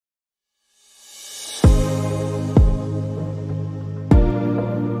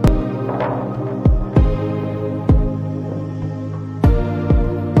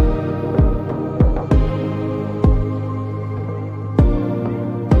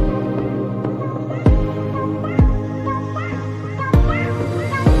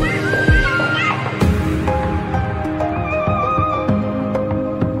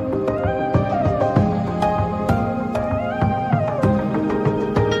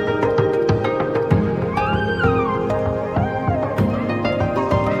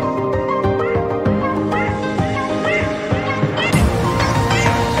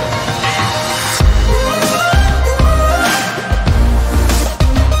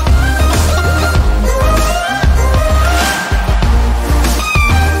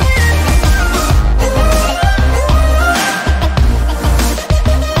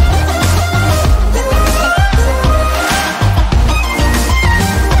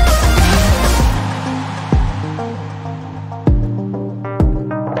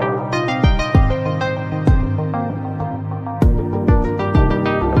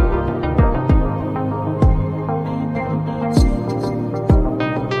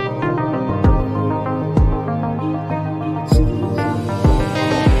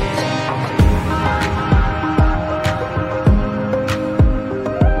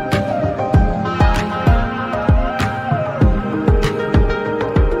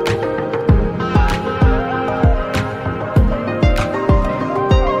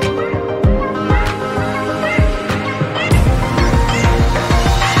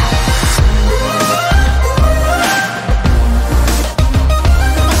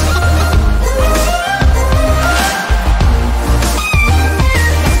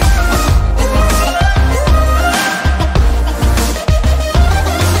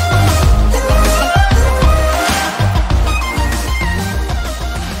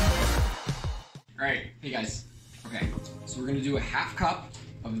Alright, hey guys. Okay, so we're gonna do a half cup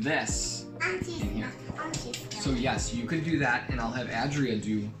of this in here. So yes, you can do that, and I'll have Adria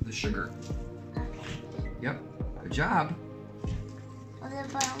do the sugar. Okay. Yep, good job. A little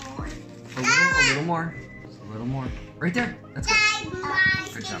more. A little more. A little more. Right there. That's good.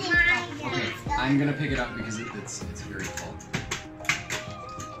 Good job. Okay, I'm gonna pick it up because it's very full.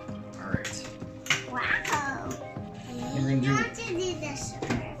 All right. Wow. You're gonna do. This.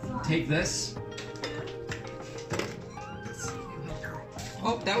 Take this.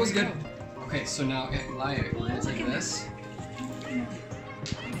 Oh, that was good. Okay, so now, Lya, we're gonna take this and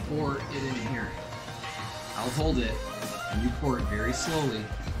pour it in here. I'll hold it, and you pour it very slowly.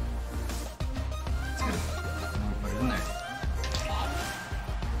 That's good. And we'll put it in there.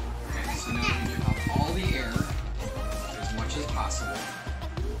 Okay, so now we get out all the air as much as possible.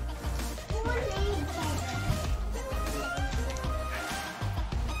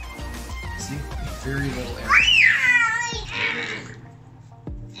 See, very little air.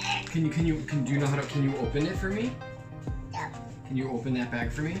 Can you open it for me? No. Can you open that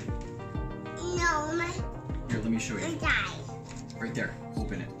bag for me? No. Here, let me show you. Die. Right there.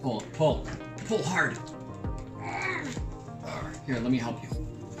 Open it. Pull hard. Here, let me help you.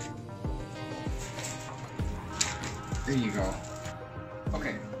 There you go.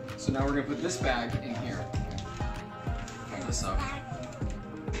 Okay, so now we're gonna put this bag in here. Hold this up.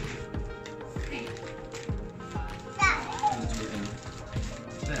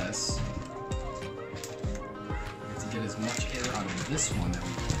 This. We have to get as much air out of this one that we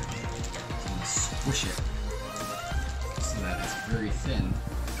can. So I'm going to squish it so that it's very thin.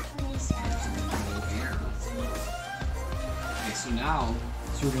 There's no air. Okay, so now,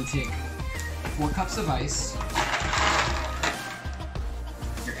 we're going to take 4 cups of ice.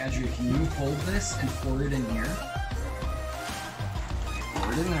 Here, Adria, can you hold this and pour it in here? Okay,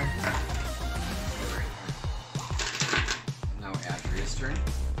 pour it in there. Now Adria's turn.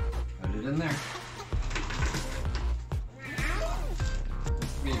 Put it in there.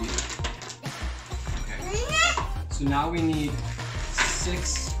 Maybe. Okay. So now we need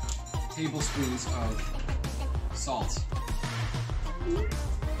 6 tablespoons of salt. A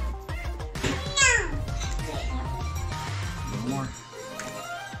little more.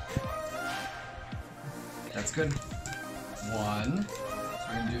 That's good. 1. So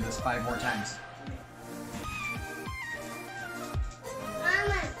we're going to do this 5 more times.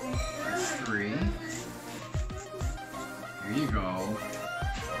 3. Here you go.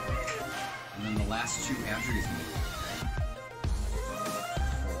 And then the last 2 Adria's need.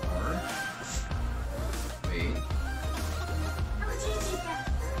 4. Wait.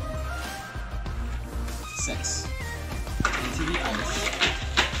 6. Into the ice.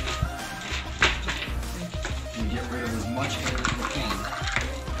 And get rid of as much air as we can.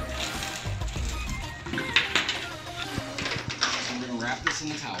 So I'm going to wrap this in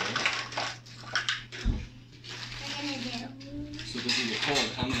the towel. So this is a cold.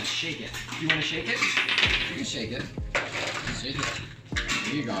 I'm gonna shake it. You wanna shake it? You can shake it. Shake it.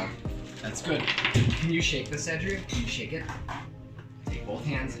 There you go. That's good. Can you shake this, Adria? Can you shake it? Take both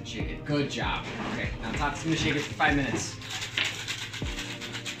hands and shake it. Good job. Okay, now Top's gonna shake it for 5 minutes.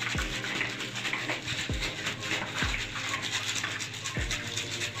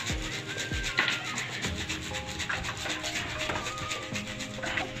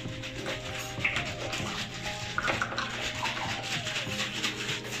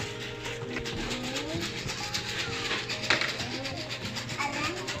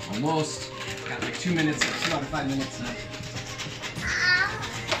 Almost. Got like 2 minutes, 2 out of 5 minutes now.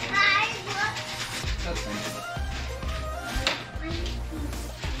 That's fine.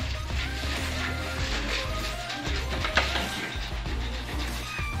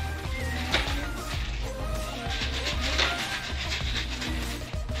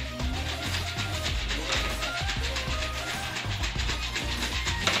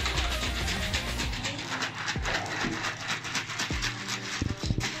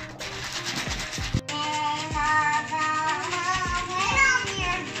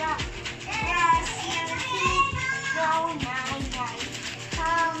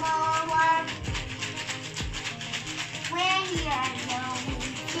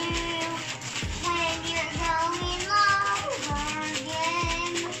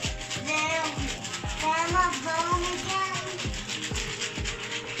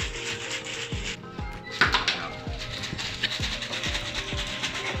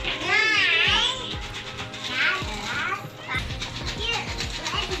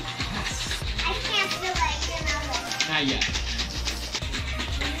 Not yet.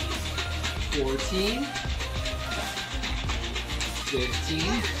 14,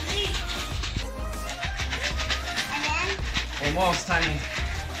 15, Almost, honey.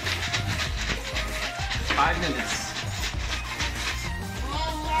 5 minutes.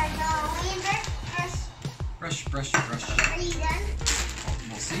 Brush, brush, brush. Are you done?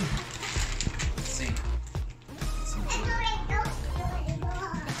 We'll see. Let's see.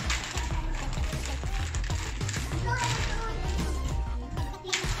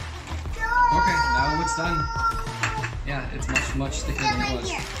 Okay, now it looks done. Yeah, it's much, much thicker than it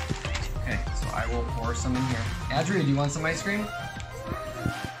was. Okay, so I will pour some in here. Adria, do you want some ice cream?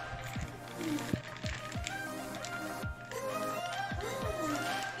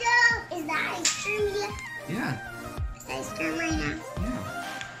 Is that ice cream yet? Yeah. It's ice cream right now. Yeah.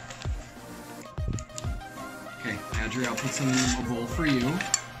 Okay, Adria, I'll put some in a bowl for you.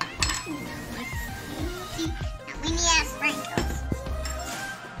 See, we need to sprinkles.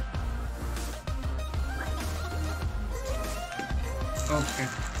 Okay.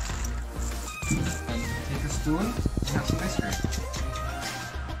 And take a spoon and have some ice cream.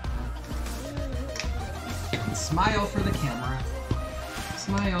 And smile for the camera.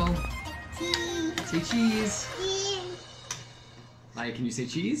 Smile. Say cheese. Lya, can you say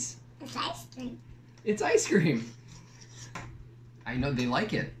cheese? It's ice cream. It's ice cream. I know they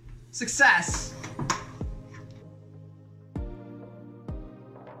like it. Success!